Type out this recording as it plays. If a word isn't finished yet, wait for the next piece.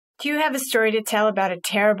Do you have a story to tell about a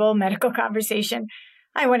terrible medical conversation?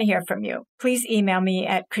 I want to hear from you. Please email me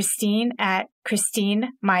at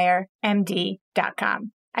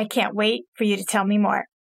Christine@ChristineMeyerMD.com. I can't wait for you to tell me more.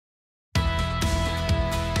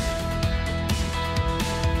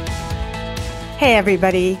 Hey,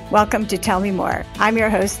 everybody. Welcome to Tell Me More. I'm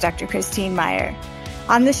your host, Dr. Christine Meyer.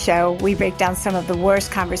 On the show, we break down some of the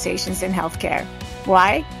worst conversations in healthcare.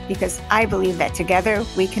 Why? Because I believe that together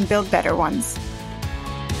we can build better ones.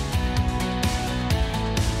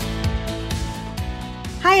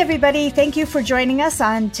 Hi, everybody. Thank you for joining us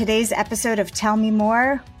on today's episode of Tell Me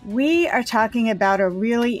More. We are talking about a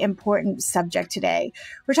really important subject today.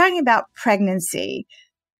 We're talking about pregnancy.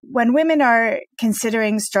 When women are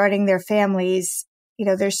considering starting their families,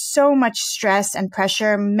 there's so much stress and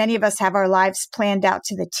pressure. Many of us have our lives planned out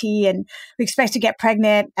to the T, and we expect to get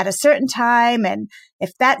pregnant at a certain time. And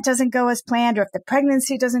if that doesn't go as planned, or if the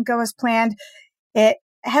pregnancy doesn't go as planned, it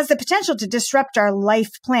has the potential to disrupt our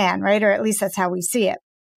life plan, right? Or at least that's how we see it.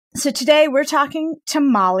 So today we're talking to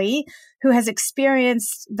Molly, who has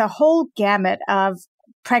experienced the whole gamut of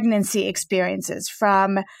pregnancy experiences,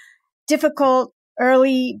 from difficult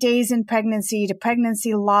early days in pregnancy to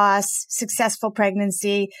pregnancy loss, successful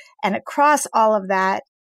pregnancy, and across all of that,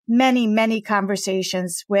 many, many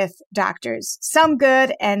conversations with doctors, some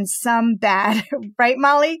good and some bad. Right,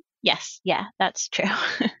 Molly? Yes. Yeah, that's true.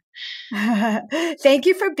 Thank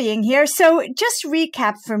you for being here. So just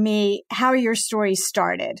recap for me how your story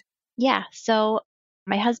started. Yeah. So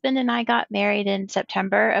my husband and I got married in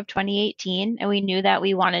September of 2018, and we knew that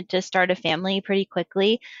we wanted to start a family pretty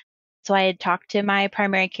quickly. So I had talked to my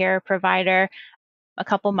primary care provider a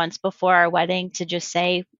couple months before our wedding to just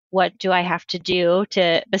say, what do I have to do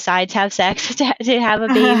besides have sex to have a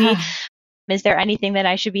baby? Is there anything that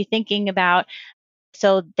I should be thinking about?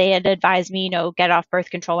 So they had advised me, get off birth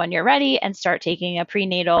control when you're ready and start taking a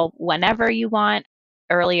prenatal whenever you want.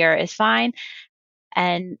 Earlier is fine.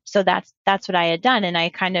 And so that's what I had done. And I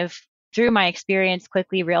kind of, through my experience,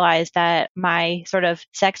 quickly realized that my sort of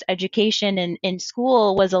sex education in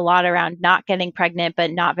school was a lot around not getting pregnant,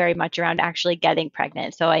 but not very much around actually getting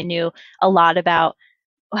pregnant. So I knew a lot about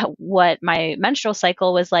what my menstrual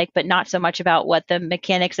cycle was like, but not so much about what the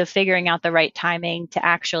mechanics of figuring out the right timing to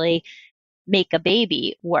actually make a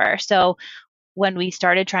baby were. So when we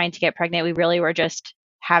started trying to get pregnant, we really were just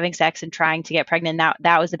having sex and trying to get pregnant.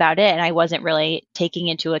 That was about it. And I wasn't really taking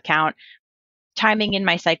into account timing in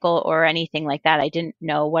my cycle or anything like that. I didn't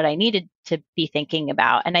know what I needed to be thinking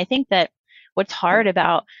about. And I think that what's hard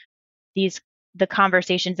about the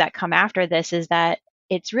conversations that come after this is that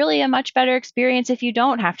it's really a much better experience if you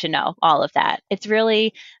don't have to know all of that. It's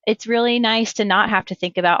really nice to not have to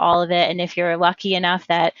think about all of it. And if you're lucky enough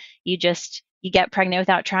that you get pregnant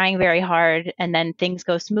without trying very hard and then things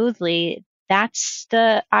go smoothly, that's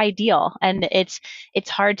the ideal. And it's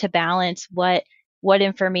hard to balance what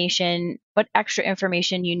extra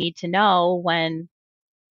information you need to know when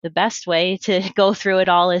the best way to go through it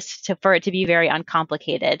all is for it to be very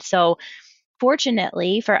uncomplicated. So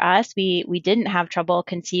fortunately for us, we didn't have trouble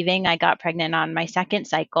conceiving. I got pregnant on my second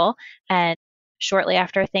cycle, and shortly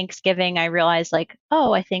after Thanksgiving, I realized I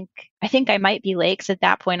think I might be late, because at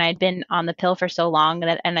that point I'd been on the pill for so long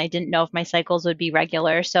and I didn't know if my cycles would be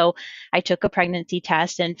regular. So I took a pregnancy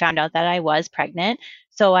test and found out that I was pregnant.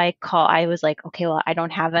 So I was like, okay, well, I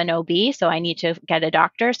don't have an OB, so I need to get a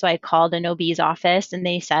doctor. So I called an OB's office, and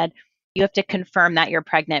they said, you have to confirm that you're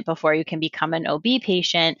pregnant before you can become an OB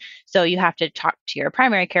patient. So you have to talk to your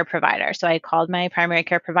primary care provider. So I called my primary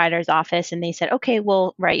care provider's office, and they said, okay,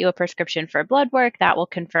 we'll write you a prescription for blood work that will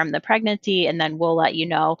confirm the pregnancy, and then we'll let you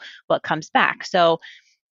know what comes back. So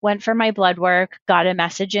went for my blood work, got a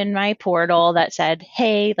message in my portal that said,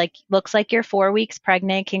 hey, looks like you're 4 weeks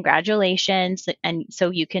pregnant. Congratulations. And so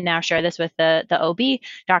you can now share this with the OB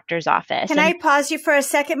doctor's office. Can I pause you for a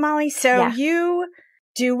second, Molly? So yeah. You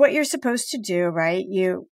do what you're supposed to do, right?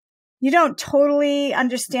 You don't totally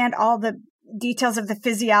understand all the details of the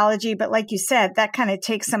physiology, but like you said, that kind of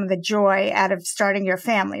takes some of the joy out of starting your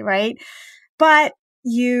family, right? But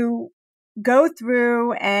you go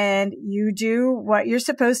through and you do what you're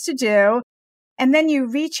supposed to do. And then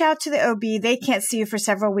you reach out to the OB. They can't see you for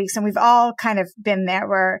several weeks. And we've all kind of been there,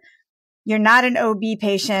 where you're not an OB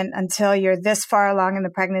patient until you're this far along in the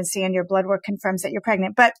pregnancy and your blood work confirms that you're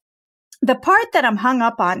pregnant. But the part that I'm hung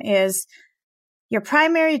up on is your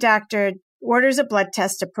primary doctor orders a blood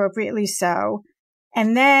test, appropriately so,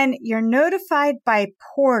 and then you're notified by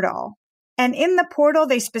portal. And in the portal,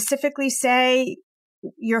 they specifically say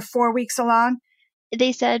you're 4 weeks along.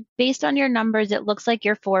 They said, based on your numbers, it looks like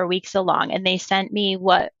you're 4 weeks along. And they sent me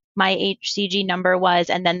what my HCG number was,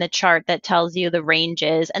 and then the chart that tells you the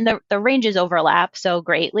ranges, and the ranges overlap so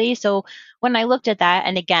greatly. So when I looked at that,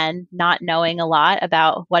 and again, not knowing a lot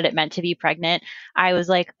about what it meant to be pregnant, I was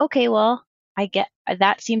like, okay, well, I get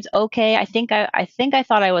that seems okay. I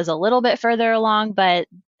thought I was a little bit further along, but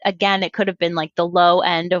again, it could have been like the low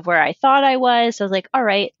end of where I thought I was. So I was like, all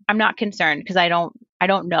right, I'm not concerned because I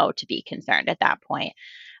don't know to be concerned at that point.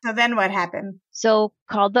 So then what happened? So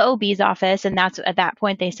called the OB's office, and that's at that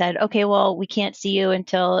point they said, okay, well, we can't see you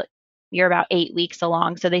until you're about 8 weeks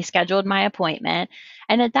along. So they scheduled my appointment.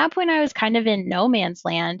 And at that point, I was kind of in no man's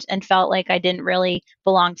land and felt like I didn't really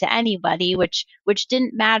belong to anybody, which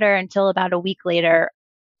didn't matter until about a week later.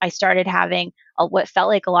 I started having what felt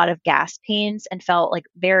like a lot of gas pains and felt like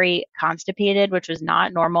very constipated, which was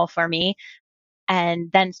not normal for me,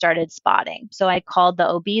 and then started spotting. So I called the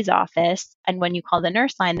OB's office, and when you call the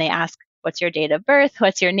nurse line, they ask, "What's your date of birth?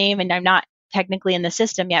 What's your name?" And I'm not technically in the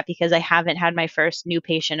system yet because I haven't had my first new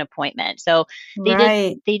patient appointment. So they did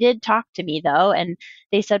Right. they did talk to me though, and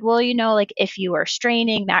they said, "Well, like if you are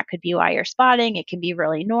straining, that could be why you're spotting. It can be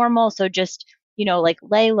really normal. So just like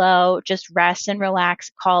lay low, just rest and relax.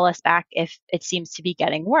 Call us back if it seems to be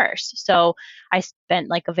getting worse." So I spent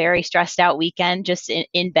like a very stressed out weekend just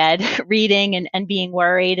in bed reading and being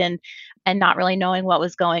worried and not really knowing what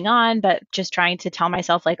was going on, but just trying to tell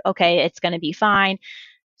myself like, okay, it's going to be fine.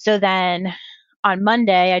 So then on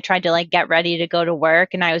Monday, I tried to like get ready to go to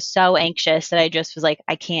work, and I was so anxious that I just was like,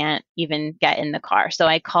 I can't even get in the car. So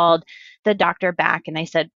I called the doctor back and I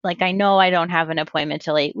said, like, I know I don't have an appointment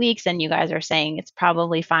till 8 weeks, and you guys are saying it's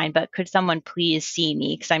probably fine, but could someone please see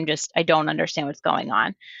me? Because I don't understand what's going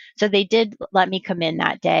on. So they did let me come in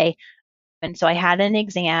that day. And so I had an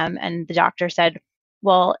exam, and the doctor said,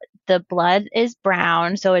 well, the blood is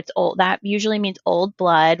brown, so it's old. That usually means old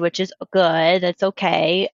blood, which is good. That's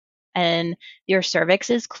okay. And your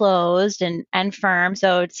cervix is closed and firm,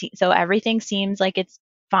 so everything seems like it's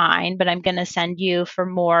fine, but I'm going to send you for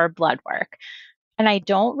more blood work. And I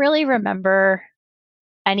don't really remember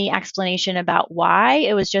any explanation about why.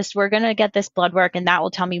 It was just, we're going to get this blood work and that will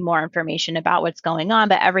tell me more information about what's going on,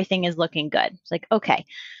 but everything is looking good. It's like, okay.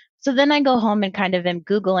 So then I go home and kind of am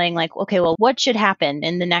Googling, like, okay, well, what should happen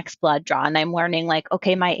in the next blood draw? And I'm learning, like,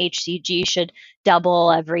 okay, my HCG should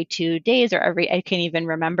double every 2 days or I can't even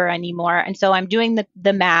remember anymore. And so I'm doing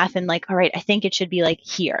the math and, like, all right, I think it should be like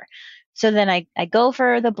here. So then I go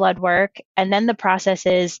for the blood work, and then the process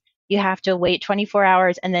is you have to wait 24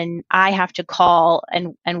 hours, and then I have to call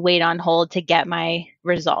and wait on hold to get my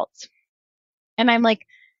results. And I'm like,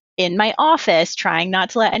 in my office trying not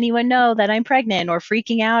to let anyone know that I'm pregnant or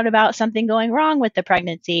freaking out about something going wrong with the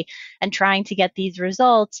pregnancy and trying to get these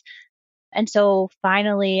results. And so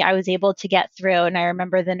finally I was able to get through, and I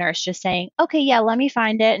remember the nurse just saying, "Okay, yeah, let me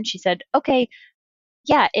find it." And she said, "Okay,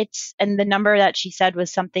 yeah, and the number that she said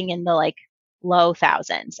was something in the like low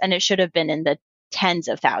thousands, and it should have been in the tens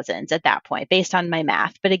of thousands at that point based on my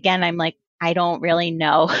math." But again, I'm like, I don't really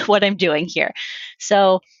know what I'm doing here.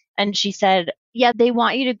 So, and she said, yeah, they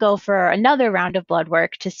want you to go for another round of blood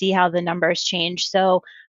work to see how the numbers change. So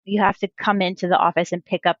you have to come into the office and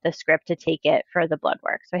pick up the script to take it for the blood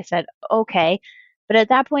work. So I said, okay. But at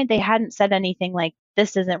that point, they hadn't said anything like,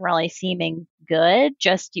 this isn't really seeming good.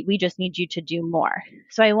 We just need you to do more.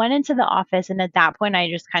 So I went into the office, and at that point I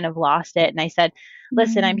just kind of lost it. And I said,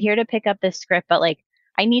 listen, I'm Mm. here to pick up this script, but like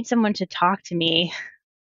I need someone to talk to me.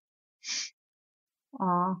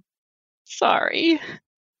 Aw, Sorry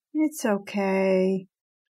it's okay.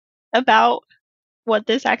 about what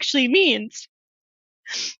this actually means.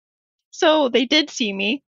 So they did see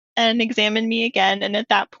me and examine me again. And at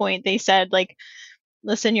that point, they said, like,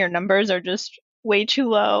 listen, your numbers are just way too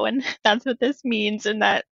low. And that's what this means. And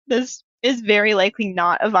that this is very likely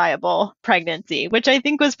not a viable pregnancy, which I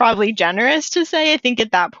think was probably generous to say. I think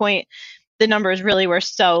at that point, the numbers really were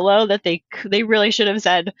so low that they really should have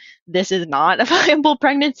said, this is not a viable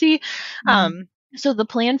pregnancy. Mm. So the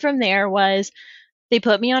plan from there was they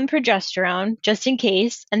put me on progesterone just in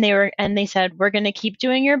case, and they said, we're going to keep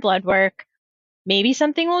doing your blood work. Maybe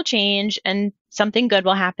something will change and something good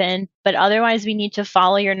will happen, but otherwise we need to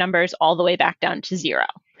follow your numbers all the way back down to zero.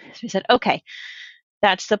 So we said, okay,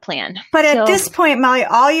 that's the plan. But at So this point, Molly,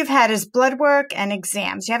 all you've had is blood work and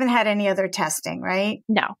exams. You haven't had any other testing, right?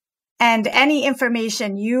 no, And any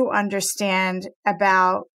information you understand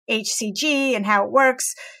about HCG and how it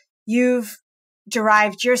works, you've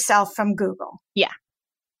derived yourself from Google. yeah,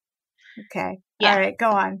 Okay. All yeah. right, go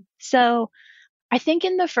on. So I think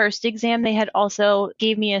in the first exam, they had also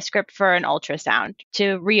gave me a script for an ultrasound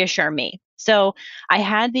to reassure me. So I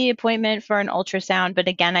had the appointment for an ultrasound, but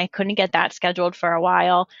again, I couldn't get that scheduled for a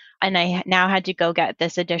while. And I now had to go get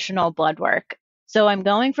this additional blood work. So I'm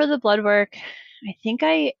going for the blood work. I think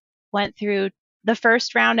I went through the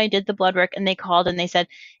first round, I did the blood work and they called and they said,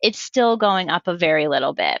 it's still going up a very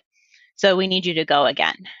little bit. So we need you to go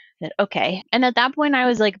again. I said, okay. And at that point, I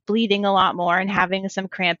was like bleeding a lot more and having some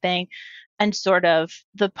cramping. And sort of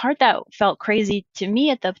the part that felt crazy to me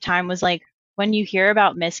at the time was like, when you hear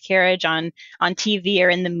about miscarriage on TV or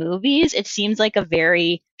in the movies, it seems like a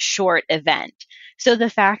very short event. So the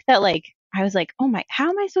fact that like I was like, oh my, how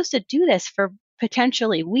am I supposed to do this for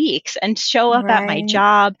potentially weeks and show up at my Right.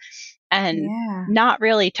 job and Yeah. not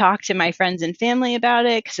really talk to my friends and family about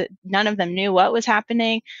it because none of them knew what was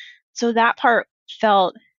happening. So that part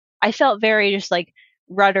felt, I felt very just like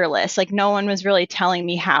rudderless, like no one was really telling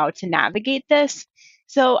me how to navigate this.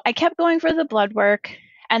 So I kept going for the blood work.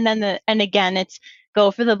 And then and again, it's go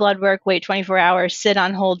for the blood work, wait 24 hours, sit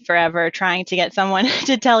on hold forever, trying to get someone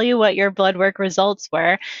to tell you what your blood work results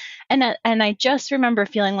were. And I just remember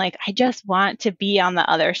feeling like I just want to be on the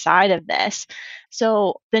other side of this.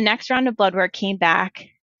 So the next round of blood work came back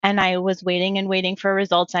and I was waiting and waiting for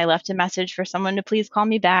results. I left a message for someone to please call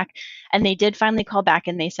me back. And they did finally call back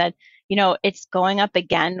and they said, you know, it's going up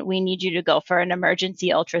again. We need you to go for an emergency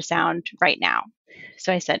ultrasound right now.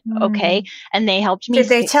 So I said, okay. Hmm. And they helped me. Did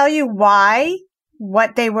they tell you why?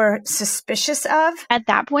 What they were suspicious of? At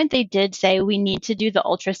that point, they did say we need to do the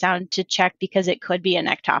ultrasound to check because it could be an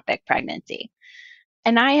ectopic pregnancy.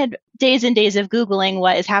 And I had days and days of Googling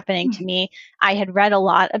what is happening to me. I had read a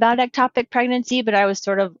lot about ectopic pregnancy, but I was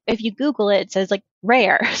sort of, if you Google it, it says like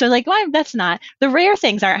rare. So like, well, that's not, the rare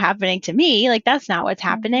things aren't happening to me. Like, that's not what's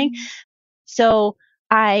happening. Mhm. So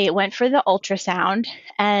I went for the ultrasound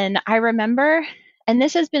and I remember, and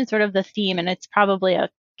this has been sort of the theme, and it's probably a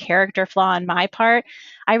character flaw on my part.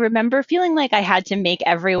 I remember feeling like I had to make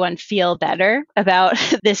everyone feel better about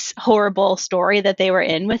this horrible story that they were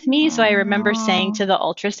in with me. So I remember saying Oh. to the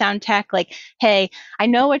ultrasound tech, like, hey, I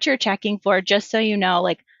know what you're checking for, just so you know,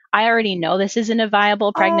 like, I already know this isn't a viable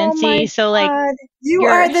Oh my pregnancy. So, like, God. You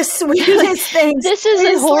you're are the like, sweetest thing. this is a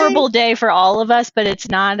Seriously? horrible day for all of us, but it's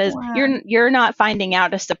not as Wow. you're not finding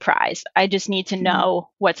out a surprise. I just need to Mm. know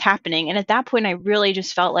what's happening. And at that point I really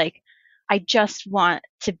just felt like I just want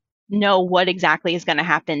to know what exactly is going to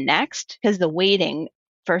happen next because the waiting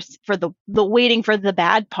for the waiting for the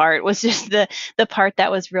bad part was just the part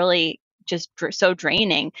that was really just so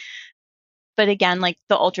draining. But again, like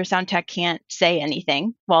the ultrasound tech can't say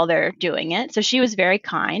anything while they're doing it. So she was very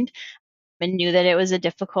kind and knew that it was a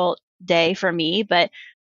difficult day for me, but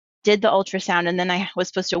did the ultrasound. And then I was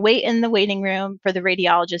supposed to wait in the waiting room for the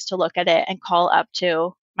radiologist to look at it and call up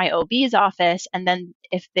to my OB's office. And then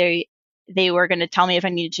if they were going to tell me if I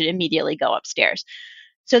needed to immediately go upstairs.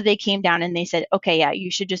 So they came down and they said, okay, yeah,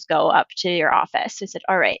 you should just go up to your office. I said,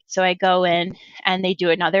 all right. So I go in and they do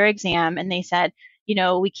another exam and they said, you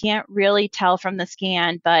know, we can't really tell from the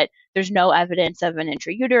scan, but there's no evidence of an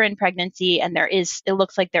intrauterine pregnancy. And it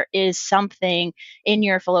looks like there is something in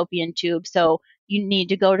your fallopian tube. So you need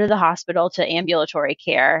to go to the hospital to ambulatory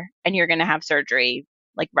care and you're going to have surgery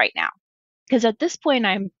like right now. Because at this point,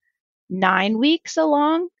 I'm 9 weeks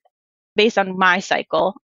along based on my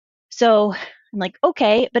cycle. So I'm like,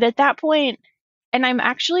 okay. But at that point, and I'm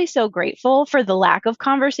actually so grateful for the lack of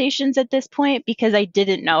conversations at this point because I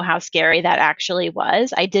didn't know how scary that actually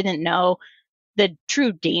was. I didn't know the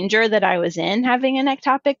true danger that I was in having an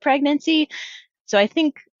ectopic pregnancy. So I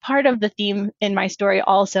think part of the theme in my story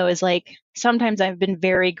also is like sometimes I've been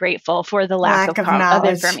very grateful for the lack Lack of of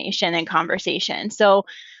knowledge. information and conversation. So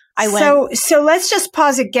I went, So let's just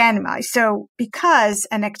pause again, Molly. So because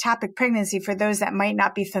an ectopic pregnancy, for those that might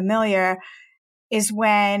not be familiar, is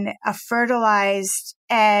when a fertilized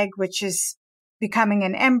egg, which is becoming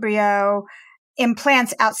an embryo,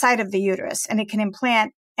 implants outside of the uterus, and it can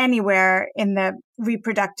implant anywhere in the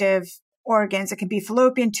reproductive organs. It can be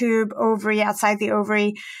fallopian tube, ovary, outside the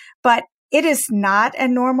ovary, but it is not a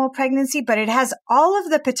normal pregnancy, but it has all of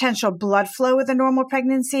the potential blood flow with a normal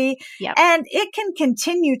pregnancy, yeah, and it can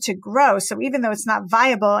continue to grow. So even though it's not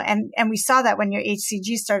viable, and we saw that when your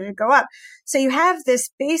HCG started to go up. So you have this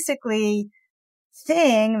basically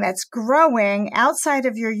thing that's growing outside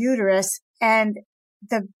of your uterus. And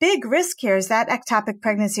the big risk here is that ectopic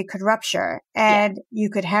pregnancy could rupture yeah, and you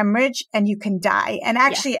could hemorrhage and you can die. And yeah,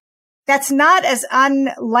 actually, that's not as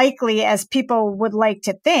unlikely as people would like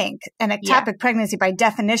to think. An yeah, ectopic pregnancy by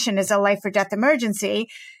definition is a life or death emergency.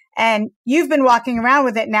 And you've been walking around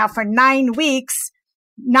with it now for 9 weeks,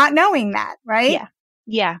 not knowing that, right? yeah,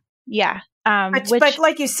 yeah, yeah. But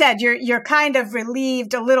like you said, you're kind of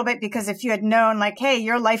relieved a little bit, because if you had known like, hey,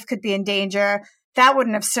 your life could be in danger, that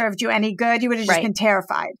wouldn't have served you any good. You would have just been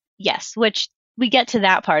terrified. Yes, which we get to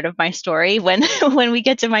that part of my story when when we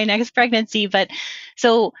get to my next pregnancy. But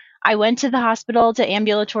so I went to the hospital to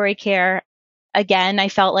ambulatory care. Again, I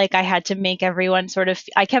felt like I had to make everyone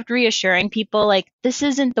I kept reassuring people like, this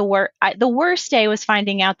isn't the worst. The worst day was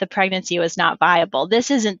finding out the pregnancy was not viable.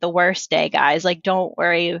 This isn't the worst day, guys. Like, don't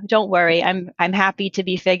worry, don't worry. I'm happy to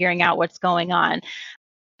be figuring out what's going on.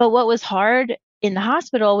 But what was hard in the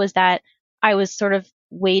hospital was that I was sort of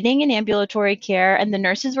waiting in ambulatory care, and the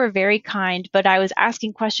nurses were very kind, but I was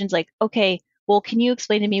asking questions like, okay, well, can you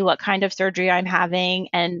explain to me what kind of surgery I'm having,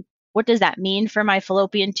 and what does that mean for my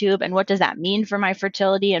fallopian tube, and what does that mean for my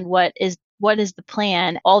fertility, and what is the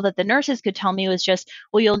plan? All that the nurses could tell me was just,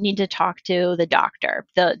 well, you'll need to talk to the doctor.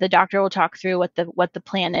 The doctor will talk through what the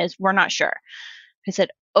plan is. We're not sure. I said,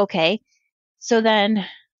 okay. So then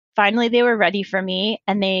finally they were ready for me,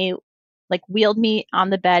 and they like wheeled me on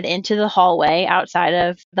the bed into the hallway outside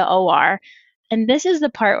of the OR. And this is the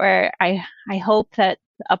part where I hope that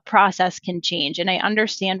a process can change. And I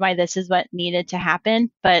understand why this is what needed to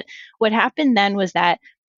happen. But what happened then was that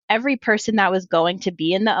every person that was going to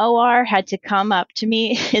be in the OR had to come up to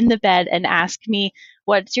me in the bed and ask me,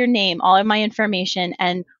 what's your name, all of my information,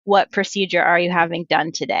 and what procedure are you having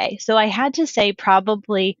done today? So I had to say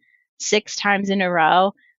probably 6 times in a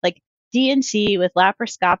row, like, D&C with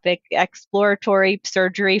laparoscopic exploratory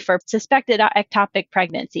surgery for suspected ectopic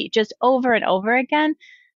pregnancy, just over and over again.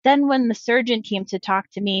 Then when the surgeon came to talk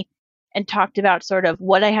to me and talked about sort of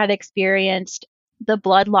what I had experienced, the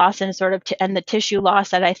blood loss and and the tissue loss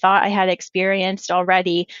that I thought I had experienced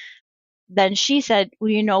already, then she said, well,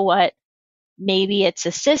 you know what? Maybe it's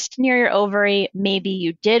a cyst near your ovary. Maybe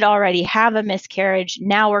you did already have a miscarriage.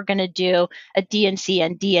 Now we're going to do a D&C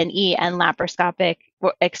and D&E and laparoscopic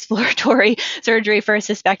exploratory surgery for a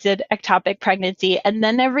suspected ectopic pregnancy. And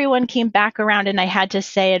then everyone came back around, and I had to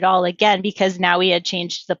say it all again because now we had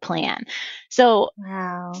changed the plan. So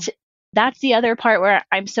wow. That's the other part where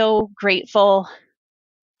I'm so grateful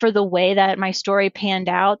for the way that my story panned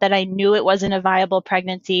out, that I knew it wasn't a viable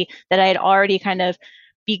pregnancy, that I had already kind of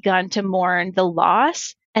begun to mourn the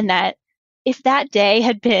loss, and that if that day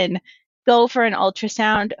had been go for an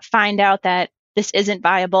ultrasound, find out that this isn't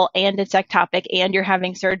viable and it's ectopic and you're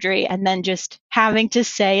having surgery, and then just having to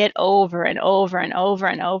say it over and over and over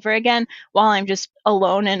and over again while I'm just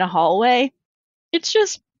alone in a hallway, it's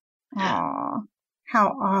just, oh, how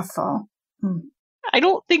awful. I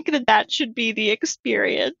don't think that should be the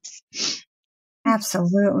experience.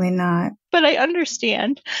 Absolutely not. But I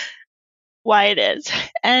understand why it is.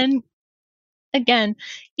 And again,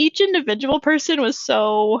 each individual person was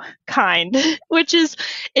so kind, which is,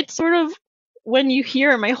 it's sort of, when you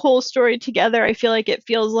hear my whole story together, I feel like it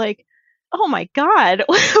feels like, oh my God,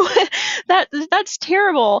 that's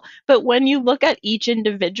terrible. But when you look at each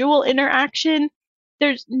individual interaction,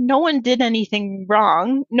 no one did anything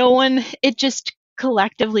wrong. It just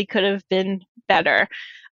collectively could have been better.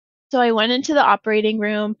 So I went into the operating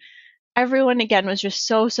room. Everyone again was just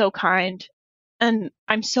so, so kind. And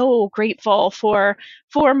I'm so grateful for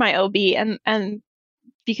my OB, and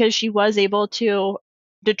because she was able to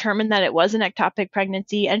determine that it was an ectopic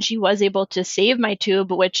pregnancy, and she was able to save my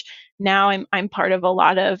tube, which now I'm part of a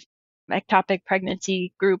lot of ectopic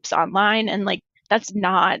pregnancy groups online, and like, that's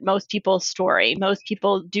not most people's story. Most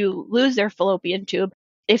people do lose their fallopian tube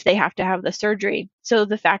if they have to have the surgery. So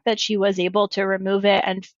the fact that she was able to remove it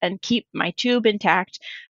and keep my tube intact,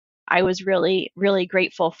 I was really, really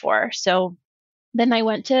grateful for. So then I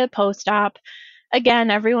went to post-op.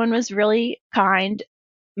 Again, everyone was really kind.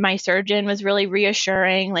 My surgeon was really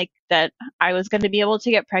reassuring, like, that I was going to be able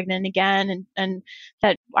to get pregnant again, and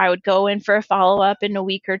that I would go in for a follow-up in a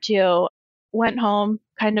week or two. Went home,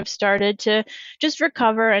 kind of started to just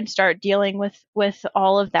recover and start dealing with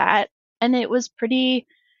all of that. And it was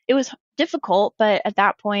difficult, but at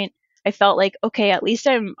that point I felt like, okay, at least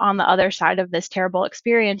I'm on the other side of this terrible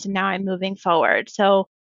experience, and now I'm moving forward. So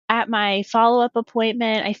at my follow-up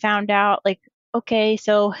appointment, I found out, like, okay,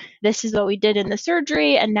 so this is what we did in the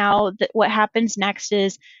surgery, and now what happens next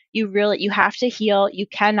is you have to heal. You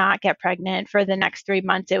cannot get pregnant for the next 3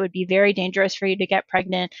 months. It would be very dangerous for you to get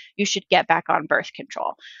pregnant. You should get back on birth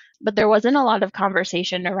control. But there wasn't a lot of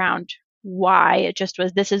conversation around why. It just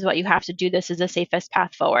was, this is what you have to do. This is the safest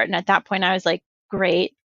path forward. And at that point, I was like,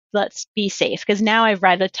 great, let's be safe. Because now I've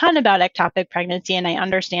read a ton about ectopic pregnancy, and I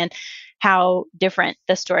understand how different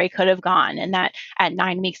the story could have gone, and that at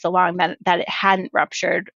 9 weeks along that it hadn't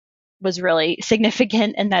ruptured was really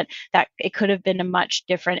significant, and that it could have been a much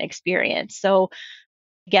different experience. So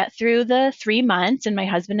get through the 3 months and my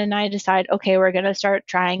husband and I decide, okay, we're going to start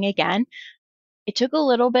trying again. It took a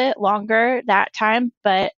little bit longer that time,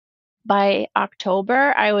 but by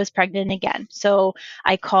October, I was pregnant again. So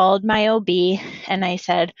I called my OB and I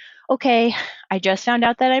said, okay, I just found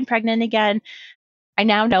out that I'm pregnant again. I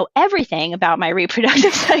now know everything about my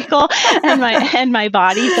reproductive cycle and my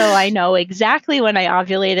body. So I know exactly when I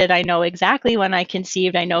ovulated. I know exactly when I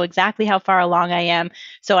conceived. I know exactly how far along I am.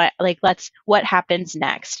 So what happens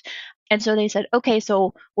next? And so they said, okay,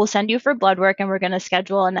 so we'll send you for blood work and we're going to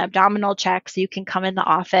schedule an abdominal check so you can come in the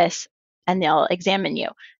office and they'll examine you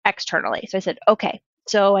externally. So I said, okay.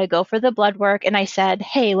 So I go for the blood work and I said,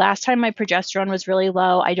 hey, last time my progesterone was really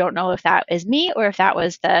low. I don't know if that is me or if that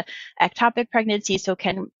was the ectopic pregnancy. So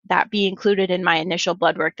can that be included in my initial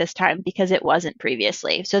blood work this time because it wasn't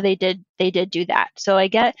previously? So they did do that. So I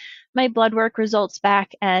get my blood work results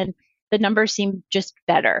back and the numbers seem just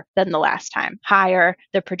better than the last time. Higher,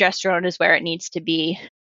 the progesterone is where it needs to be.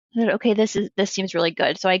 I said, okay, this seems really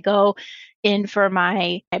good. So I go in for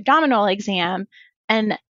my abdominal exam,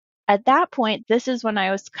 and at that point, this is when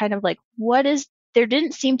I was kind of like, there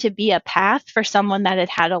didn't seem to be a path for someone that had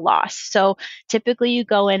had a loss. So typically you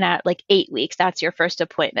go in at like 8 weeks, that's your first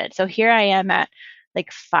appointment. So here I am at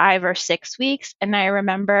like 5 or 6 weeks, and I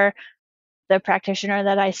remember the practitioner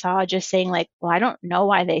that I saw just saying like, well, I don't know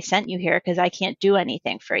why they sent you here because I can't do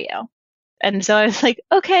anything for you. And so I was like,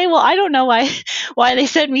 okay, well, I don't know why they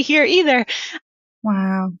sent me here either.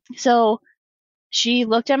 Wow. So she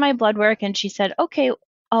looked at my blood work and she said, okay,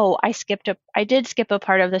 oh, I did skip a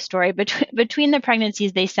part of the story. Between the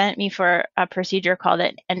pregnancies, they sent me for a procedure called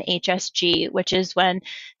an HSG, which is when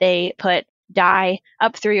they put dye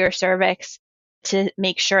up through your cervix to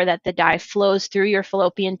make sure that the dye flows through your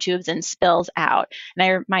fallopian tubes and spills out.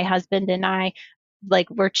 And my husband and I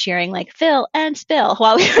were cheering like fill and spill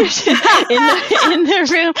while we were in the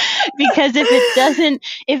room, because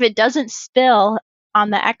if it doesn't spill on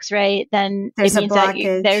the x-ray, then it means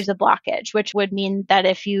that there's a blockage, which would mean that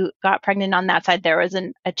if you got pregnant on that side, there was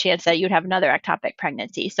a chance that you'd have another ectopic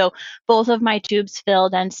pregnancy. So both of my tubes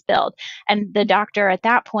filled and spilled. And the doctor at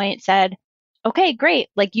that point said, okay, great,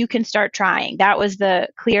 like you can start trying. That was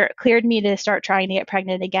cleared me to start trying to get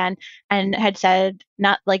pregnant again, and had said,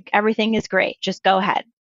 not like everything is great, just go ahead.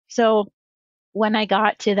 So when I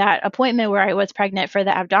got to that appointment where I was pregnant for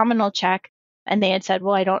the abdominal check, and they had said,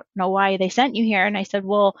 well, I don't know why they sent you here. And I said,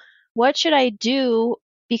 well, what should I do?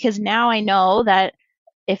 Because now I know that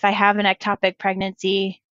if I have an ectopic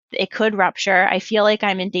pregnancy, it could rupture. I feel like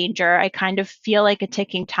I'm in danger. I kind of feel like a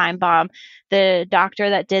ticking time bomb. The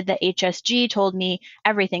doctor that did the HSG told me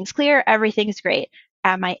everything's clear, everything's great.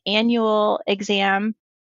 At my annual exam,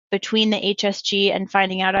 between the HSG and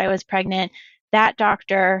finding out I was pregnant, that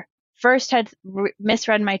doctor first had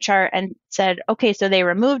misread my chart and said, okay, so they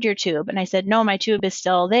removed your tube. And I said, no, my tube is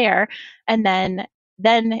still there. And then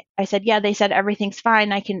I said, yeah, they said everything's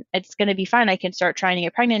fine. It's going to be fine. I can start trying to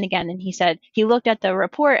get pregnant again. And he looked at the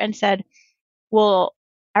report and said, well,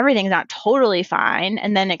 everything's not totally fine.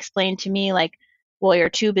 And then explained to me like, well, your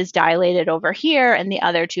tube is dilated over here and the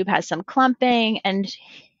other tube has some clumping. And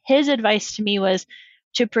his advice to me was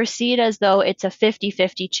to proceed as though it's a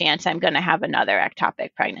 50-50 chance I'm going to have another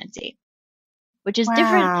ectopic pregnancy, which is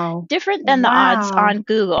different than the odds on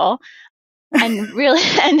Google, and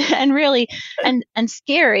really and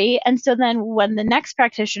scary. And so then when the next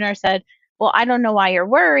practitioner said, well, I don't know why you're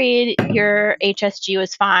worried. Your HSG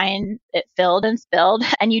was fine. It filled and spilled,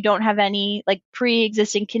 and you don't have any like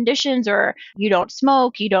pre-existing conditions, or you don't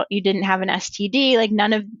smoke, you didn't have an STD. Like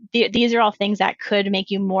none of these are all things that could make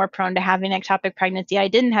you more prone to having ectopic pregnancy. I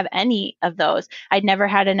didn't have any of those. I'd never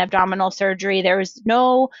had an abdominal surgery. There was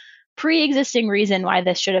no pre-existing reason why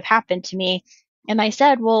this should have happened to me. And I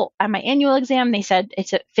said, well, at my annual exam, they said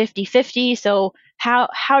it's at 50-50. So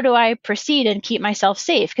how do I proceed and keep myself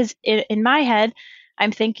safe? Because in my head,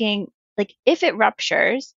 I'm thinking, like, if it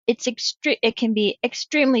ruptures, it can be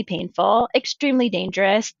extremely painful, extremely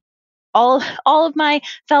dangerous. All of my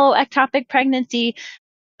fellow ectopic pregnancy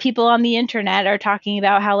people on the internet are talking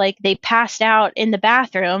about how like they passed out in the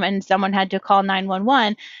bathroom and someone had to call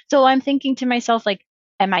 911. So I'm thinking to myself, like,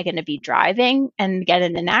 am I going to be driving and get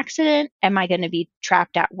in an accident? Am I going to be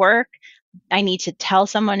trapped at work? I need to tell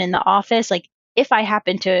someone in the office, like, if I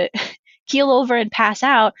happen to keel over and pass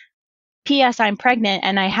out, P.S. I'm pregnant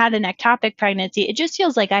and I had an ectopic pregnancy. It just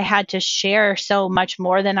feels like I had to share so much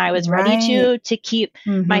more than I was ready to keep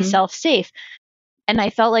myself safe. And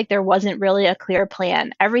I felt like there wasn't really a clear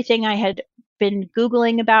plan. Everything I had been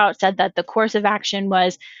Googling about said that the course of action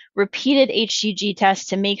was repeated HCG tests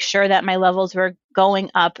to make sure that my levels were going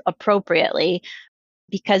up appropriately.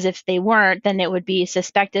 because if they weren't, then it would be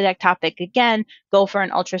suspected ectopic again, go for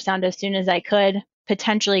an ultrasound as soon as I could,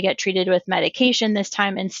 potentially get treated with medication this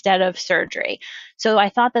time instead of surgery. So I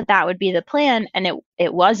thought that that would be the plan, and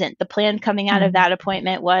it wasn't. The plan coming out of Mm. that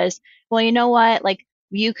appointment was, well, you know what? Like,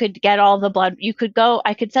 you could get all the blood, you could go,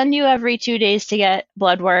 I could send you every 2 days to get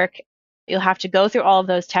blood work. You'll have to go through all of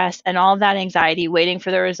those tests and all of that anxiety waiting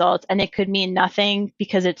for the results, and it could mean nothing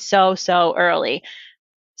because it's so early.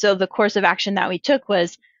 So the course of action that we took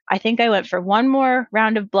was, I think I went for one more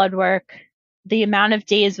round of blood work. The amount of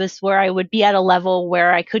days was where I would be at a level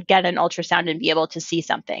where I could get an ultrasound and be able to see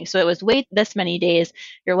something. So it was, wait this many days,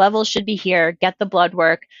 your levels should be here, get the blood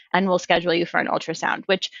work, and we'll schedule you for an ultrasound,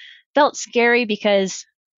 which felt scary because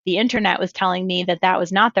the internet was telling me that that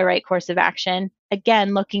was not the right course of action.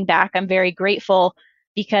 Again, looking back, I'm very grateful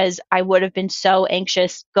because I would have been so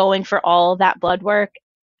anxious going for all that blood work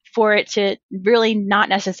for it to really not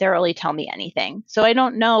necessarily tell me anything. So I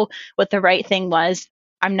don't know what the right thing was.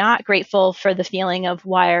 I'm not grateful for the feeling of,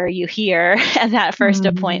 why are you here at that first Mhm.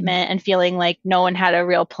 appointment, and feeling like no one had a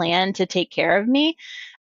real plan to take care of me.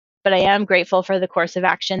 But I am grateful for the course of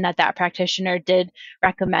action that that practitioner did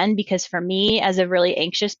recommend, because for me, as a really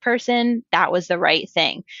anxious person, that was the right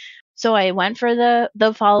thing. So I went for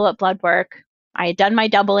the follow-up blood work. I had done my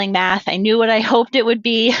doubling math. I knew what I hoped it would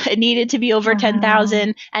be. It needed to be over Wow.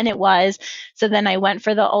 10,000, and it was. So then I went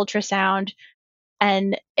for the ultrasound,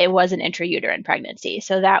 and it was an intrauterine pregnancy.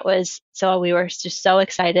 So that was, so we were just so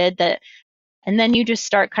excited that, and then you just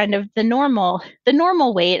start kind of the normal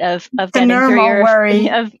wait of The getting through normal your worry.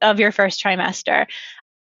 of your first trimester.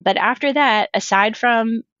 But after that, aside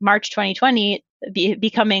from March 2020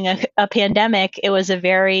 becoming a pandemic, it was a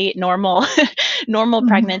very normal normal Mhm.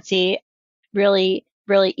 pregnancy, really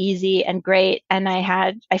easy and great. And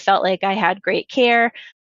I felt like I had great care.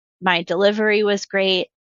 My delivery was great.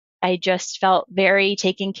 I just felt very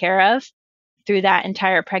taken care of through that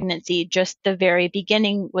entire pregnancy. Just the very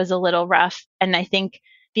beginning was a little rough. And I think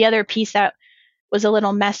the other piece that was a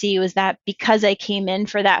little messy was that, because I came in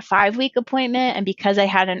for that 5 week appointment and because I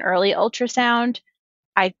had an early ultrasound,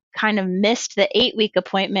 I kind of missed the 8 week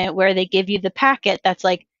appointment where they give you the packet that's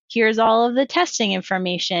like, here's all of the testing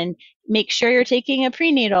information. Make sure you're taking a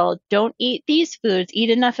prenatal. Don't eat these foods.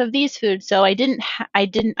 Eat enough of these foods. So I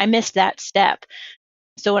missed that step.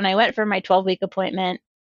 So when I went for my 12-week appointment,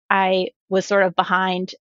 I was sort of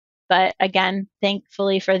behind. But again,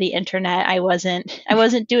 thankfully for the internet, I wasn't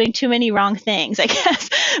doing too many wrong things, I guess.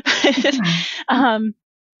 um,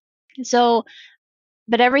 so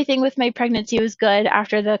but everything with my pregnancy was good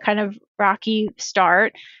after the kind of rocky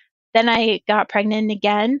start. Then I got pregnant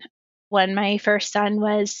again when my first son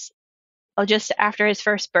was, oh, just after his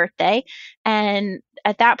first birthday. And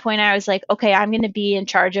at that point, I was like, okay, I'm going to be in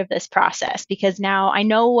charge of this process, because now I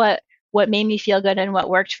know what made me feel good and what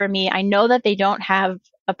worked for me. I know that they don't have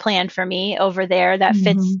a plan for me over there that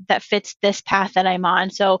fits Mhm. that fits this path that I'm on.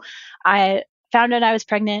 So I found out I was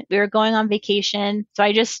pregnant. We were going on vacation, so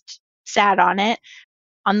I just sat on it.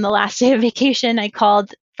 On the last day of vacation, I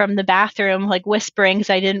called from the bathroom, like whispering,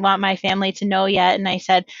 because I didn't want my family to know yet. And I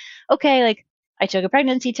said, okay, like, I took a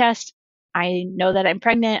pregnancy test. I know that I'm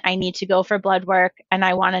pregnant. I need to go for blood work, and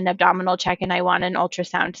I want an abdominal check, and I want an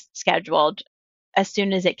ultrasound scheduled as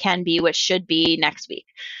soon as it can be, which should be next week.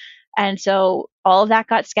 And so all of that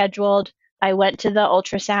got scheduled. I went to the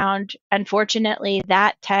ultrasound. Unfortunately,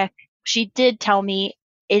 that tech, she did tell me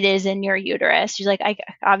it is in your uterus. She's like,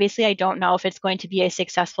 obviously I don't know if it's going to be a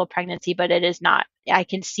successful pregnancy, but it is not. I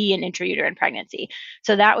can see an intrauterine pregnancy.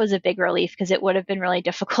 So that was a big relief, because it would have been really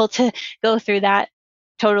difficult to go through that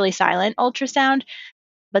totally silent ultrasound.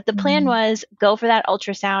 But the plan Mhm. was, go for that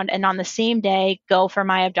ultrasound, and on the same day go for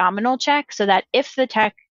my abdominal check, so that if the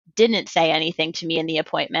tech didn't say anything to me in the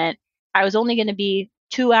appointment, I was only going to be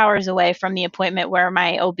 2 hours away from the appointment where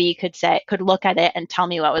my OB could look at it and tell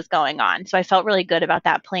me what was going on. So I felt really good about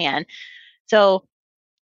that plan. So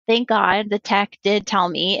thank God the tech did tell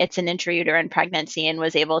me it's an intrauterine pregnancy and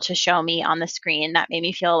was able to show me on the screen. That made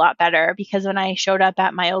me feel a lot better, because when I showed up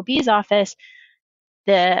at my OB's office,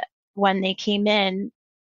 the when they came in,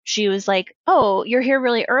 she was like, "Oh, you're here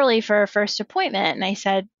really early for a first appointment." And I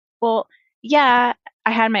said, "Well, yeah,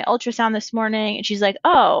 I had my ultrasound this morning." And she's like,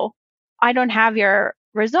 "Oh, I don't have your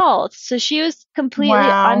results." So she was completely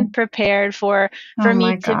Wow. unprepared for Oh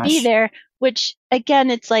me my to be gosh. there, which again,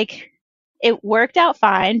 it's like, it worked out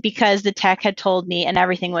fine because the tech had told me and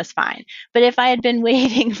everything was fine. But if I had been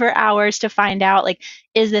waiting for hours to find out, like,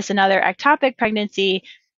 is this another ectopic pregnancy?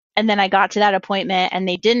 And then I got to that appointment and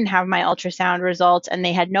they didn't have my ultrasound results and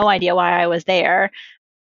they had no idea why I was there,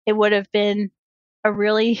 it would have been a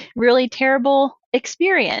really, really terrible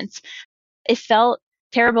experience. It felt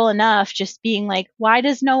terrible enough just being like, why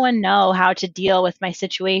does no one know how to deal with my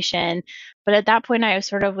situation? But at that point, I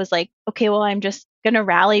sort of was like, okay, well, I'm just going to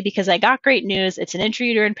rally because I got great news. It's an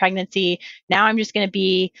intrauterine pregnancy. Now I'm just going to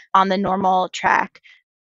be on the normal track.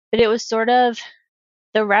 But it was sort of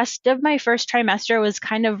the rest of my first trimester was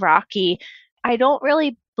kind of rocky. I don't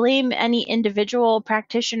really blame any individual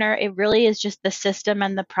practitioner. It really is just the system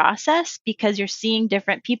and the process because you're seeing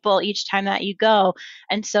different people each time that you go.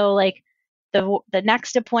 And so like the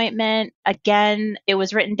next appointment, again, it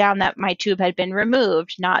was written down that my tube had been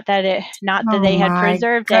removed, not that Oh they had my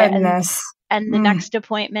preserved it. goodness. And the next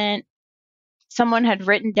appointment, someone had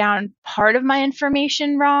written down part of my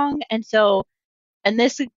information wrong. And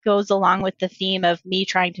this goes along with the theme of me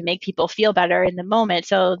trying to make people feel better in the moment.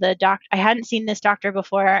 So I hadn't seen this doctor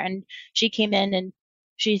before, and she came in and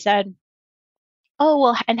she said, "Oh,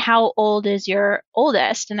 well, and how old is your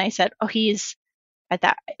oldest?" And I said, "Oh, he's at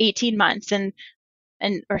that 18 months and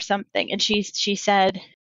or something." And she said,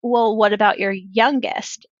 "Well, what about your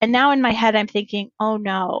youngest?" And now in my head I'm thinking, "Oh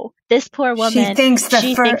no, this poor She woman, thinks the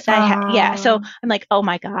she first, thinks yeah." So I'm like, "Oh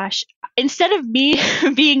my gosh." Instead of me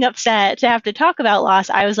being upset to have to talk about loss,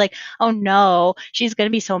 I was like, "Oh no, she's going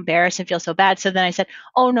to be so embarrassed and feel so bad." So then I said,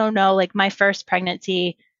 "Oh no, like my first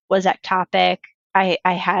pregnancy was ectopic. I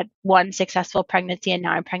had one successful pregnancy and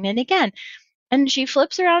now I'm pregnant again." And she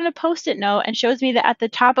flips around a post-it note and shows me that at the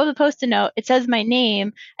top of the post-it note, it says my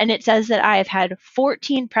name and it says that I have had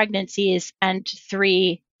 14 pregnancies and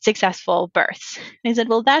 3 successful births. And I said,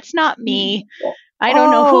 well, that's not me. I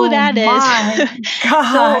don't know who oh that is. my So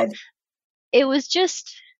God. it was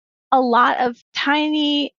just a lot of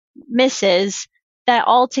tiny misses that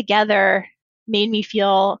all together made me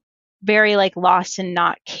feel very like lost and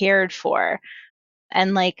not cared for.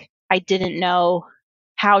 And like I didn't know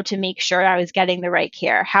how to make sure I was getting the right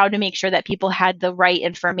care, how to make sure that people had the right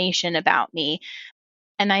information about me.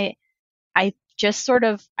 And I just sort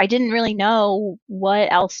of I didn't really know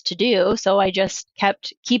what else to do, so I just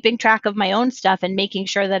kept keeping track of my own stuff and making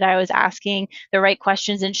sure that I was asking the right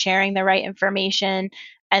questions and sharing the right information.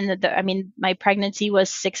 And I mean, my pregnancy was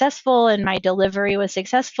successful and my delivery was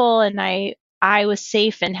successful and I was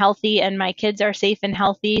safe and healthy and my kids are safe and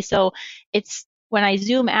healthy. So it's when I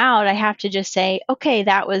zoom out, I have to just say, okay,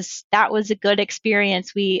 that was a good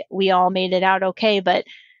experience. We all made it out okay, but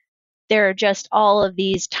there are just all of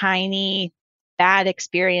these tiny bad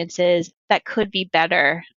experiences that could be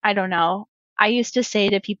better. I don't know. I used to say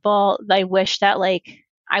to people, I wish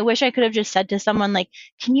I could have just said to someone like,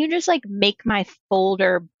 can you just like make my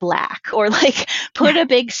folder black or like put a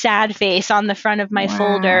big sad face on the front of my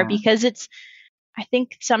folder Wow. because I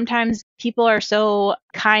think sometimes people are so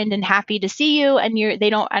kind and happy to see you and they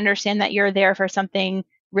don't understand that you're there for something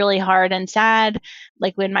really hard and sad,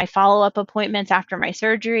 like when my follow-up appointments after my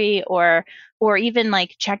surgery or even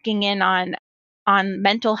like checking in on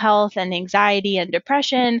mental health and anxiety and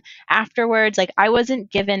depression afterwards. Like I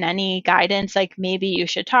wasn't given any guidance like maybe you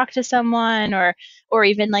should talk to someone or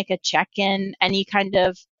even like a check-in, any kind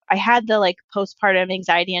of I had the like postpartum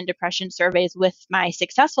anxiety and depression surveys with my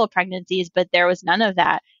successful pregnancies, but there was none of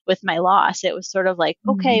that with my loss. It was sort of like,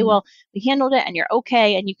 okay, Mhm. well, we handled it and you're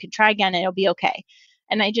okay and you can try again and it'll be okay.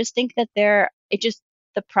 And I just think that the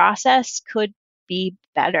process could be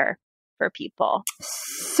better for people.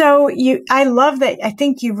 So I love that. I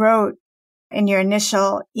think you wrote in your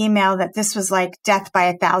initial email that this was like death by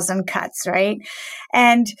 1,000 cuts, right?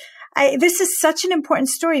 And this is such an important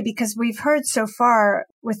story because we've heard so far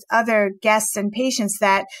with other guests and patients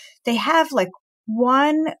that they have like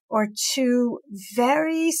one or two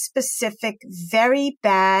very specific, very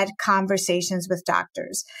bad conversations with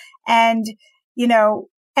doctors. And, you know,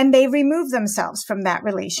 and they remove themselves from that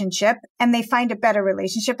relationship and they find a better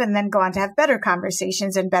relationship and then go on to have better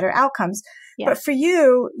conversations and better outcomes. Yeah. But for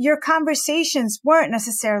you, your conversations weren't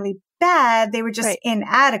necessarily bad. They were just Right.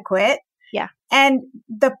 inadequate. Yeah. And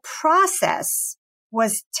the process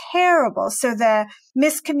was terrible. So the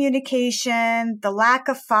miscommunication, the lack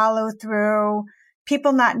of follow through,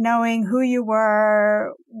 people not knowing who you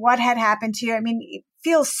were, what had happened to you. I mean, it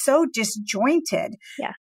feels so disjointed.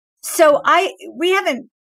 Yeah. So we haven't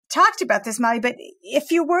talked about this, Molly, but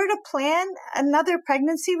if you were to plan another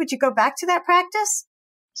pregnancy, would you go back to that practice?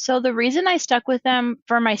 So the reason I stuck with them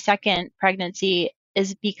for my second pregnancy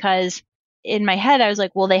is because in my head, I was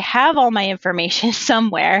like, well, they have all my information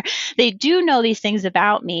somewhere. They do know these things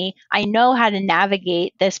about me. I know how to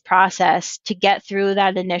navigate this process to get through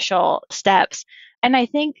that initial steps. And I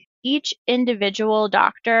think each individual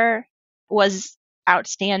doctor was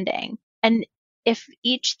outstanding. And if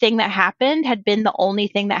each thing that happened had been the only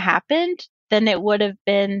thing that happened, then it would have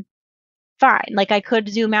been fine. Like I could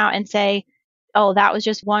zoom out and say, oh, that was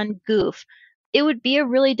just one goof. It would be a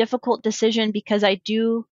really difficult decision because I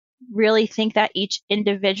do really think that each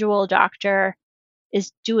individual doctor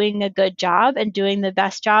is doing a good job and doing the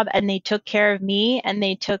best job, and they took care of me and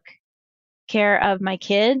they took care of my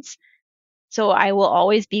kids. So I will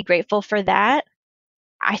always be grateful for that.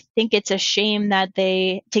 I think it's a shame that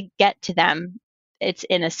to get to them, it's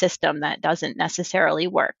in a system that doesn't necessarily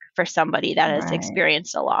work for somebody that has Right.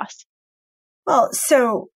 experienced a loss. Well,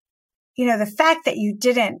 so, the fact that you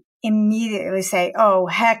didn't immediately say, oh,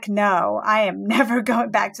 heck no, I am never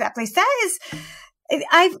going back to that place.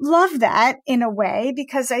 I love that in a way,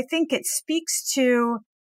 because I think it speaks to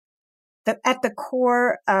at the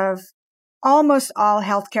core of almost all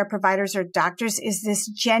healthcare providers or doctors is this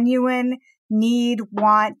genuine need,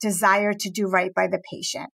 want, desire to do right by the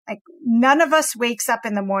patient. Like, none of us wakes up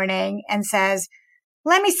in the morning and says,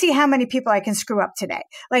 let me see how many people I can screw up today.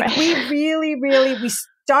 Like, Right. we really, we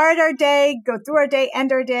start our day, go through our day,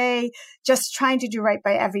 end our day, just trying to do right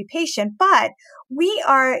by every patient. But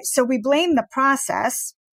so we blame the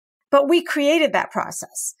process, but we created that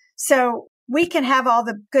process. So we can have all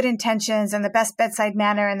the good intentions and the best bedside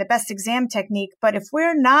manner and the best exam technique. But if we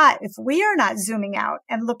are not zooming out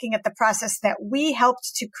and looking at the process that we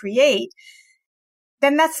helped to create,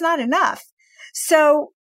 then that's not enough. So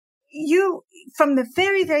from the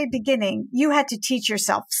very, very beginning, you had to teach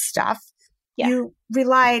yourself stuff. Yeah. You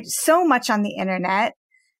relied so much on the internet.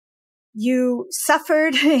 You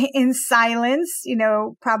suffered in silence,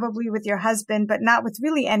 probably with your husband, but not with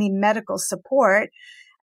really any medical support.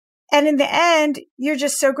 And in the end, you're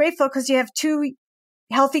just so grateful because you have 2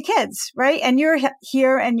 healthy kids, right? And you're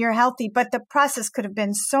here and you're healthy, but the process could have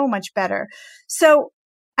been so much better. So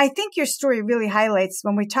I think your story really highlights,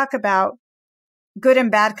 when we talk about good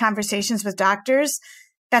and bad conversations with doctors,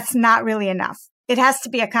 that's not really enough. It has to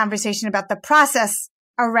be a conversation about the process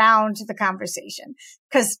around the conversation,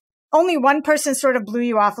 because only one person sort of blew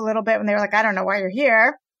you off a little bit when they were like, I don't know why you're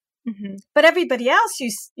here. Mm-hmm. But everybody else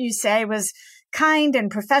you say was kind and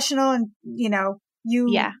professional, and you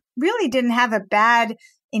really didn't have a bad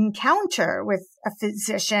encounter with a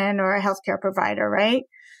physician or a healthcare provider, right?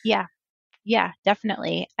 Yeah,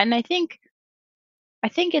 definitely. And I think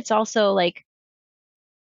it's also like,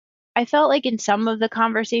 I felt like in some of the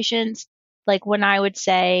conversations, like when I would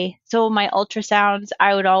say, so my ultrasounds,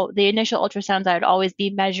 the initial ultrasounds, I would always be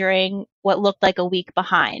measuring what looked like a week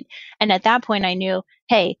behind. And at that point I knew,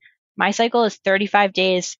 hey, my cycle is 35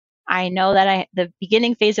 days. I know that the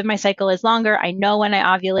beginning phase of my cycle is longer. I know when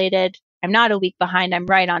I ovulated, I'm not a week behind. I'm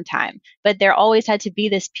right on time. But there always had to be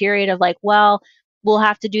this period of like, well, we'll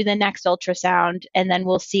have to do the next ultrasound and then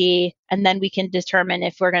we'll see, and then we can determine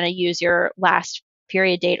if we're going to use your last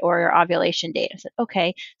period date or your ovulation date. I said,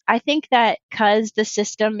 okay. I think that because the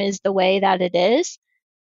system is the way that it is,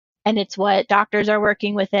 and it's what doctors are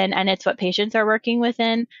working within, and it's what patients are working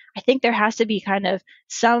within, I think there has to be kind of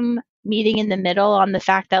some meeting in the middle on the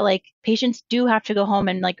fact that like patients do have to go home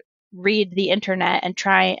and like read the internet and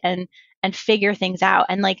try and figure things out.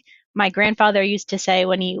 And like my grandfather used to say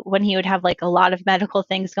when he would have like a lot of medical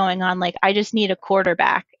things going on, like, I just need a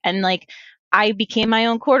quarterback. And like I became my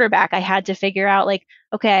own quarterback. I had to figure out like,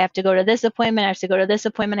 okay, I have to go to this appointment, I have to go to this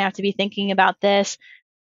appointment, I have to be thinking about this.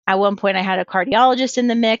 At one point I had a cardiologist in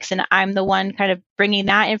the mix, and I'm the one kind of bringing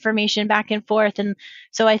that information back and forth. And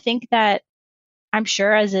so I think that I'm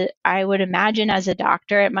sure I would imagine as a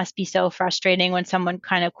doctor, it must be so frustrating when someone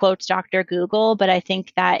kind of quotes Dr. Google. But I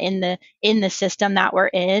think that in the system that we're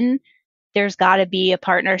in, there's got to be a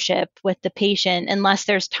partnership with the patient, unless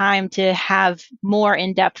there's time to have more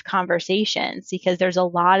in-depth conversations, because there's a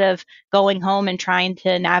lot of going home and trying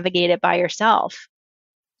to navigate it by yourself.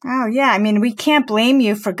 Oh, yeah. I mean, we can't blame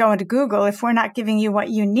you for going to Google if we're not giving you what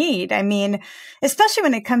you need. I mean, especially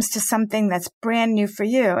when it comes to something that's brand new for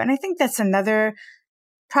you. And I think that's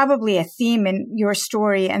probably a theme in your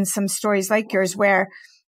story and some stories like yours, where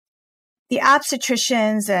the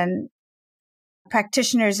obstetricians and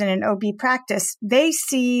practitioners in an OB practice, they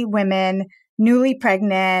see women newly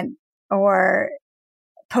pregnant or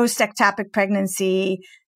post-ectopic pregnancy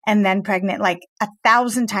and then pregnant like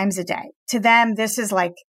 1,000 times a day. To them, this is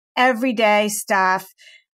like everyday stuff,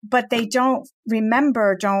 but they don't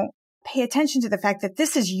pay attention to the fact that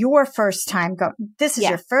this is your first time this is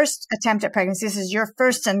your first attempt at pregnancy. This is your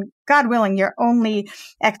first, and God willing, your only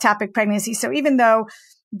ectopic pregnancy. So even though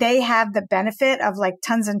they have the benefit of like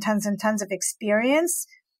tons and tons and tons of experience,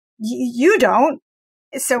 you don't.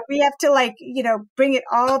 So we have to bring it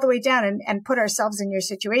all the way down and put ourselves in your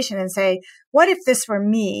situation and say, what if this were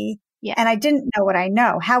me and I didn't know what I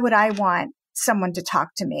know? How would I want someone to talk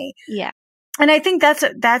to me? Yeah. And I think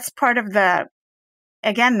that's part of the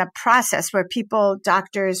again, the process where people,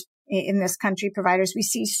 doctors in this country, providers, we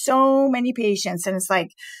see so many patients and it's like,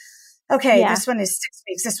 okay, Yeah. this one is 6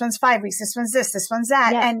 weeks, this one's 5 weeks, this one's this one's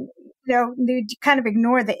that. Yep. And, you kind of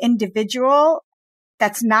ignore the individual.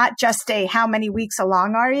 That's not just how many weeks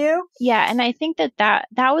along are you? Yeah. And I think that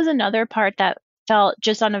was another part that felt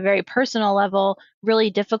just on a very personal level, really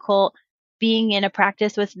difficult being in a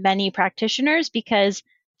practice with many practitioners, because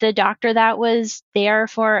the doctor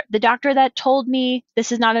the doctor that told me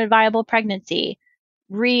this is not a viable pregnancy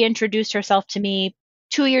reintroduced herself to me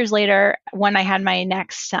 2 years later when I had my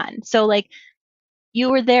next son. So like, you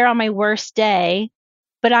were there on my worst day,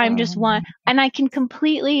 but I'm just one, Oh, and I can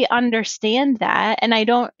completely understand that. And I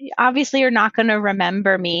don't, obviously, you're not going to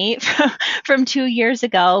remember me from 2 years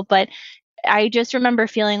ago, but I just remember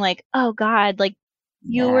feeling like, oh God, like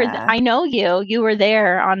yeah. I know you were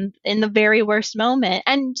there in the very worst moment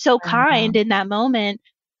and so Wow. kind in that moment,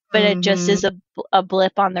 but it just Hmm. is a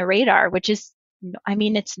blip on the radar, which is, I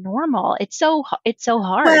mean, it's normal. It's so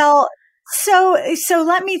hard. Well, so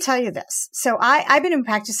let me tell you this. So I've been in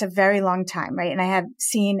practice a very long time, right? And I have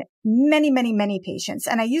seen many, many, many patients.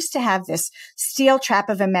 And I used to have this steel trap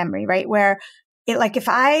of a memory, right? Where like if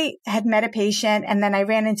I had met a patient and then I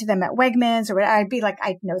ran into them at Wegmans or whatever, I'd be like,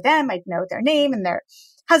 I'd know them. I'd know their name and their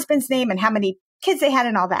husband's name and how many kids they had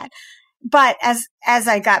and all that. But as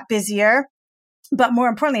I got busier, but more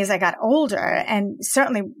importantly, as I got older and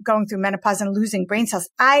certainly going through menopause and losing brain cells,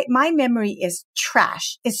 my memory is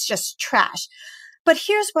trash. It's just trash. But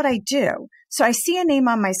here's what I do. So I see a name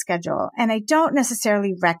on my schedule and I don't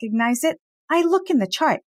necessarily recognize it. I look in the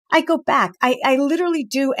chart. I go back. I literally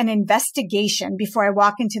do an investigation before I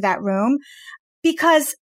walk into that room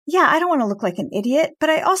because yeah, I don't want to look like an idiot, but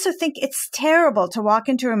I also think it's terrible to walk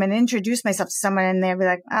into a room and introduce myself to someone and they'll be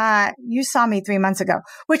like, you saw me 3 months ago,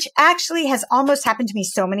 which actually has almost happened to me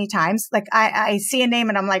so many times. Like I see a name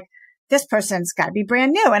and I'm like, this person's got to be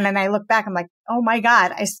brand new. And then I look back, I'm like, oh my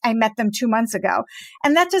God, I met them 2 months ago.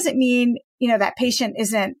 And that doesn't mean, that patient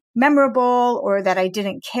isn't memorable or that I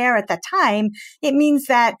didn't care at that time. It means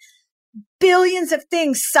that billions of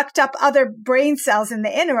things sucked up other brain cells in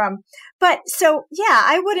the interim. But so, yeah,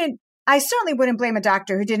 I certainly wouldn't blame a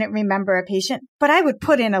doctor who didn't remember a patient, but I would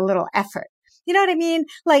put in a little effort. You know what I mean?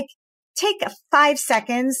 Like take 5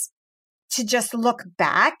 seconds to just look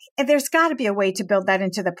back. And there's got to be a way to build that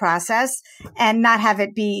into the process and not have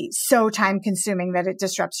it be so time consuming that it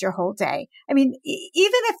disrupts your whole day. I mean,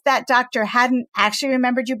 even if that doctor hadn't actually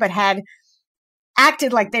remembered you, but had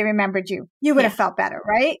acted like they remembered you, you would Yeah. have felt better,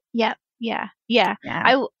 right? Yep. Yeah. Yeah.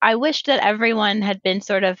 Yeah. I wish that everyone had been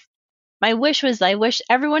sort of, my wish was, I wish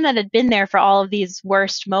everyone that had been there for all of these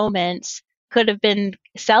worst moments could have been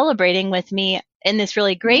celebrating with me in this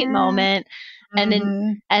really great Yeah. moment.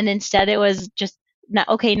 Mm-hmm. And instead it was just,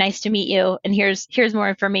 okay, nice to meet you. And here's more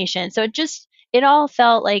information. So it all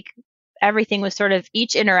felt like everything was sort of,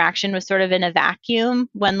 each interaction was sort of in a vacuum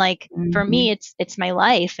when like, for Mm-hmm. me, it's my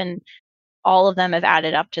life and all of them have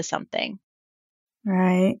added up to something.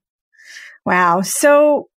 Right. Wow.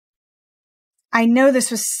 So I know this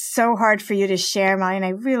was so hard for you to share,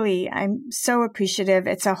 Molly, and I'm so appreciative.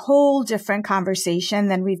 It's a whole different conversation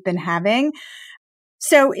than we've been having.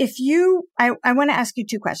 So I want to ask you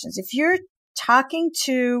 2 questions. If you're talking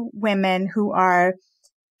to women who are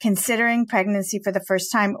considering pregnancy for the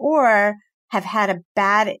first time or have had a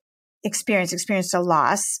bad experienced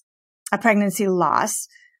a pregnancy loss,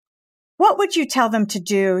 what would you tell them to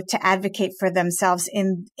do to advocate for themselves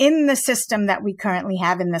in the system that we currently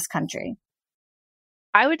have in this country?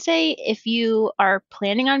 I would say if you are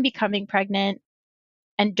planning on becoming pregnant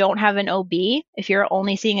and don't have an OB, if you're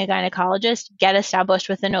only seeing a gynecologist, get established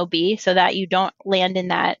with an OB so that you don't land in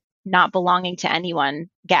that not belonging to anyone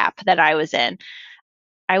gap that I was in.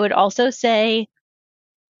 I would also say,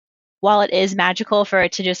 while it is magical for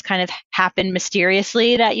it to just kind of happen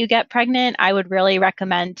mysteriously that you get pregnant, I would really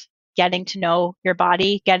recommend getting to know your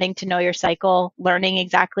body, getting to know your cycle, learning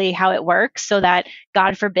exactly how it works so that,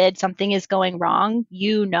 God forbid, something is going wrong,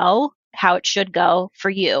 you know how it should go for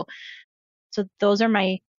you. So those are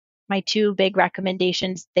my 2 big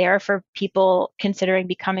recommendations there for people considering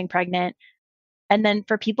becoming pregnant. And then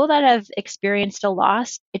for people that have experienced a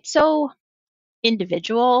loss, it's so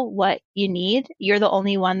individual what you need. You're the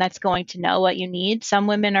only one that's going to know what you need. Some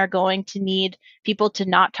women are going to need people to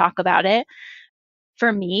not talk about it.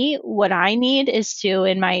 For me, what I need is to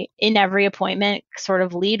in every appointment sort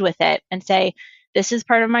of lead with it and say, this is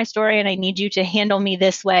part of my story and I need you to handle me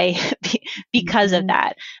this way because of Mhm.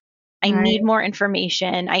 that. I Right. need more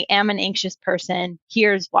information. I am an anxious person.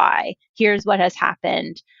 Here's why. Here's what has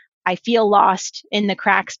happened. I feel lost in the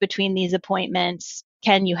cracks between these appointments.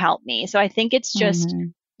 can you help me? So I think it's just,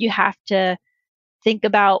 you have to think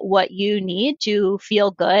about what you need to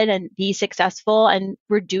feel good and be successful and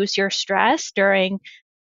reduce your stress during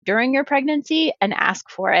your pregnancy, and ask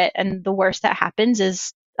for it. And the worst that happens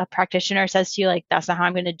is a practitioner says to you, like, that's not how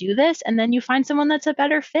I'm going to do this. And then you find someone that's a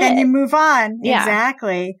better fit. And you move on. Yeah.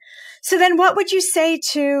 Exactly. So then what would you say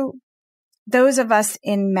to those of us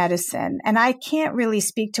in medicine? And I can't really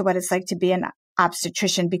speak to what it's like to be an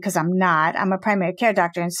obstetrician because I'm not. I'm a primary care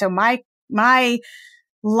doctor. And so my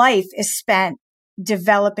life is spent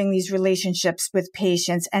developing these relationships with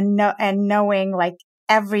patients and knowing like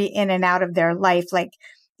every in and out of their life. Like,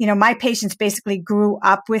 you know, my patients basically grew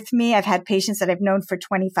up with me. I've had patients that I've known for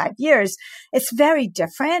 25 years. It's very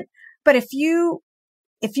different. But if you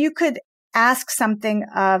could ask something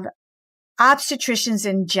of obstetricians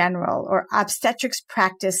in general or obstetrics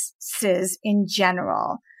practices in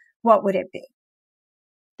general, what would it be?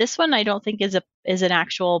 This one I don't think is an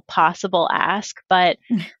actual possible ask, but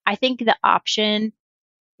I think the option,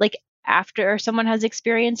 like after someone has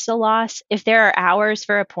experienced a loss, if there are hours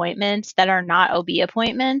for appointments that are not OB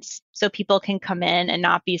appointments, so people can come in and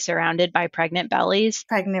not be surrounded by pregnant bellies,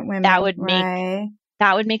 pregnant women, that would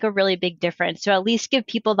make a really big difference. So at least give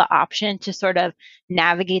people the option to sort of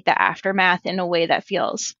navigate the aftermath in a way that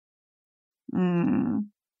feels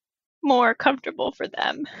more comfortable for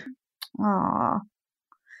them. Aw.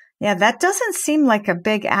 Yeah, that doesn't seem like a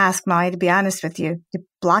big ask, Molly, to be honest with you. To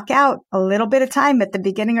block out a little bit of time at the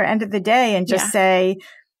beginning or end of the day and just say,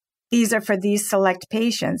 these are for these select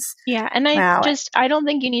patients. Yeah. And I don't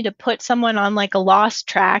think you need to put someone on like a lost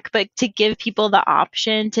track, but to give people the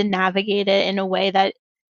option to navigate it in a way that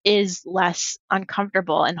is less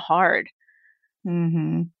uncomfortable and hard.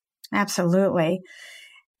 Mm-hmm. Absolutely.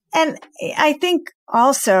 And I think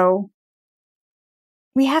also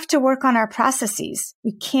we have to work on our processes.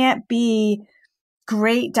 We can't be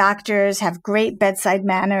great doctors, have great bedside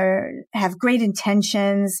manner, have great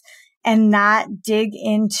intentions, and not dig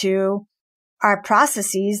into our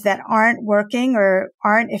processes that aren't working or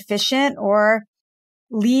aren't efficient or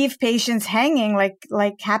leave patients hanging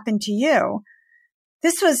like happened to you.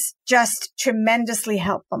 This was just tremendously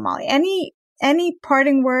helpful, Molly. Any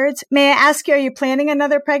parting words? May I ask you, are you planning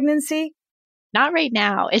another pregnancy? Not right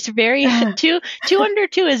now. It's very two under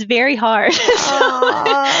two is very hard.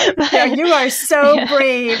 Yeah, you are so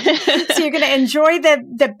brave. So you're going to enjoy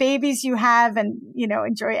the babies you have, and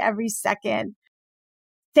enjoy every second.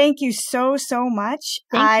 Thank you so much.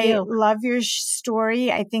 Thank you. I love your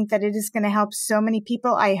story. I think that it is going to help so many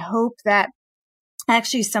people. I hope that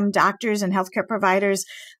actually some doctors and healthcare providers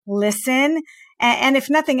listen. And if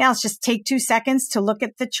nothing else, just take 2 seconds to look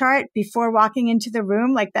at the chart before walking into the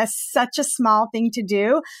room. Like, that's such a small thing to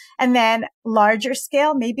do. And then larger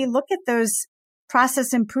scale, maybe look at those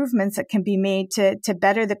process improvements that can be made to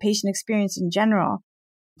better the patient experience in general.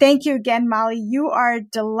 Thank you again, Molly. You are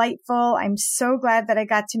delightful. I'm so glad that I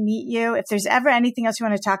got to meet you. If there's ever anything else you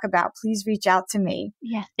want to talk about, please reach out to me.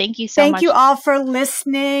 Yeah, thank you so much. Thank you all for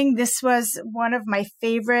listening. This was one of my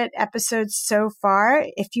favorite episodes so far.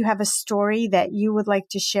 If you have a story that you would like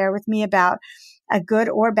to share with me about a good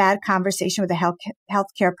or bad conversation with a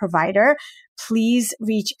healthcare provider, please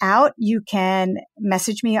reach out. You can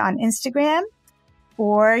message me on Instagram,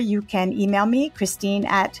 or you can email me, Christine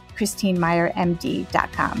at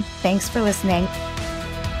ChristineMeyerMD.com. Thanks for listening.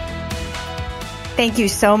 Thank you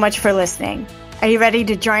so much for listening. Are you ready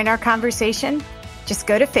to join our conversation? Just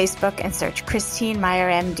go to Facebook and search Christine Meyer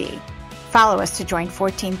MD. Follow us to join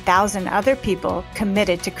 14,000 other people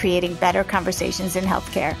committed to creating better conversations in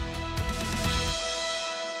healthcare.